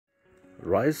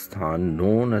Rajasthan,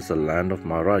 known as the land of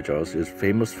Maharajas, is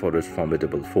famous for its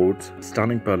formidable forts,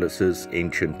 stunning palaces,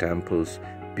 ancient temples,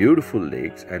 beautiful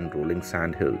lakes, and rolling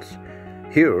sand hills.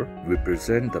 Here, we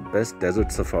present the best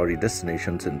desert safari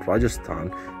destinations in Rajasthan,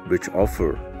 which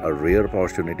offer a rare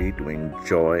opportunity to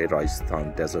enjoy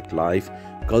Rajasthan desert life,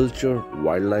 culture,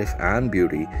 wildlife, and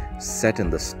beauty set in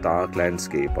the stark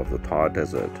landscape of the Thar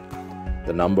Desert.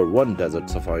 The number one desert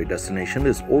safari destination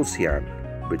is Osian,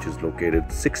 which is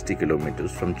located 60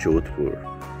 kilometers from Jodhpur.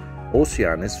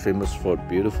 Osian is famous for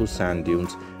beautiful sand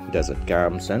dunes, desert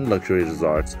camps, and luxury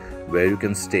resorts where you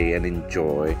can stay and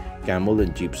enjoy camel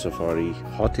and jeep safari,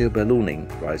 hot air ballooning,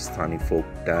 Rajasthani folk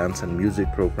dance and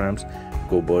music programs,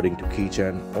 go birding to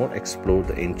Osian, or explore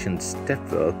the ancient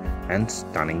stepwell and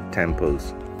stunning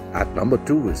temples. At number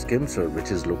 2 is Khetasar,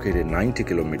 which is located 90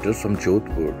 kilometers from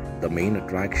Jodhpur. The main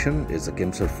attraction is the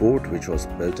Khetasar fort, which was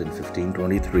built in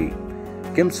 1523.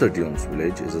 Khetasar Dunes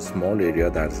village is a small area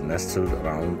that is nestled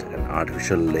around an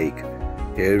artificial lake.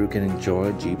 Here you can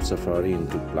enjoy jeep safari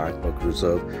into Black Buck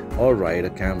Reserve or ride a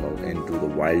camel into the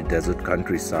wild desert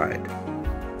countryside.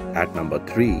 At number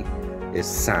 3 is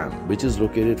Sam, which is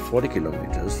located 40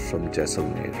 kilometers from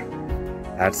Jaisalmer.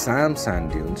 At Sam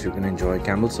Sand Dunes, you can enjoy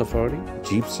camel safari,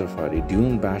 jeep safari,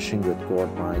 dune bashing with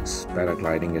quad bikes,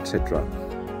 paragliding, etc.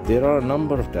 There are a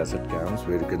number of desert camps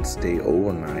where you can stay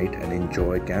overnight and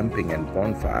enjoy camping and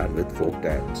bonfire with folk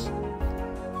dance.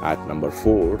 At number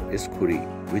 4 is Khuri,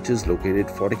 which is located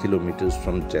 40 kilometers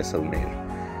from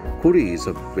Jaisalmer. Khuri is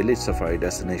a village safari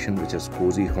destination which has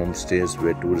cozy homestays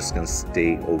where tourists can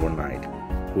stay overnight.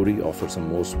 Khuri offers the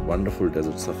most wonderful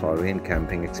desert safari and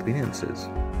camping experiences.